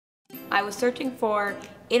I was searching for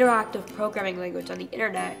interactive programming language on the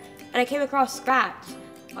internet, and I came across Scratch.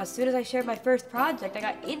 As soon as I shared my first project, I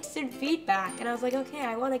got instant feedback, and I was like, okay,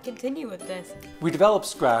 I want to continue with this. We developed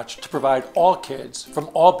Scratch to provide all kids from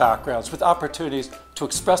all backgrounds with opportunities to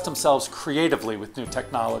express themselves creatively with new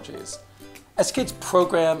technologies. As kids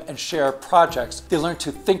program and share projects, they learn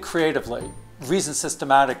to think creatively, reason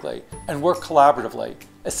systematically, and work collaboratively,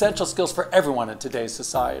 essential skills for everyone in today's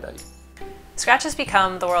society. Scratch has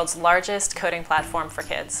become the world's largest coding platform for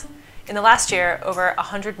kids. In the last year, over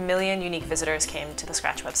 100 million unique visitors came to the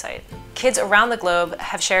Scratch website. Kids around the globe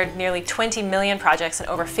have shared nearly 20 million projects in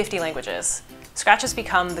over 50 languages. Scratch has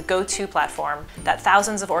become the go-to platform that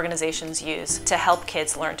thousands of organizations use to help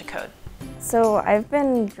kids learn to code. So I've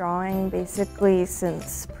been drawing basically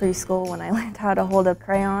since preschool when I learned how to hold a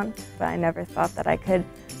crayon, but I never thought that I could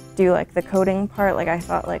do like the coding part. Like I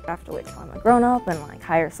thought like I have to wait till I'm a grown-up and like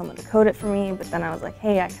hire someone to code it for me, but then I was like,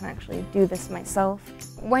 hey, I can actually do this myself.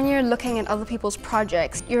 When you're looking at other people's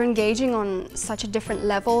projects, you're engaging on such a different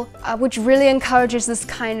level, which really encourages this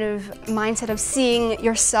kind of mindset of seeing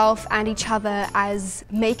yourself and each other as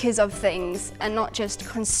makers of things and not just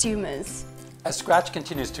consumers. As Scratch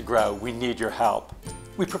continues to grow, we need your help.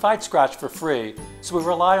 We provide Scratch for free, so we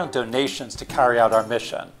rely on donations to carry out our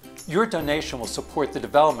mission. Your donation will support the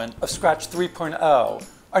development of Scratch 3.0,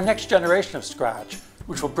 our next generation of Scratch,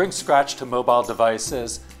 which will bring Scratch to mobile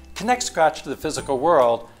devices, connect Scratch to the physical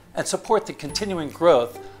world, and support the continuing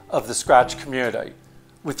growth of the Scratch community.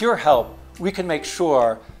 With your help, we can make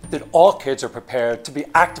sure that all kids are prepared to be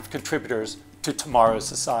active contributors to tomorrow's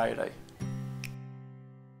society.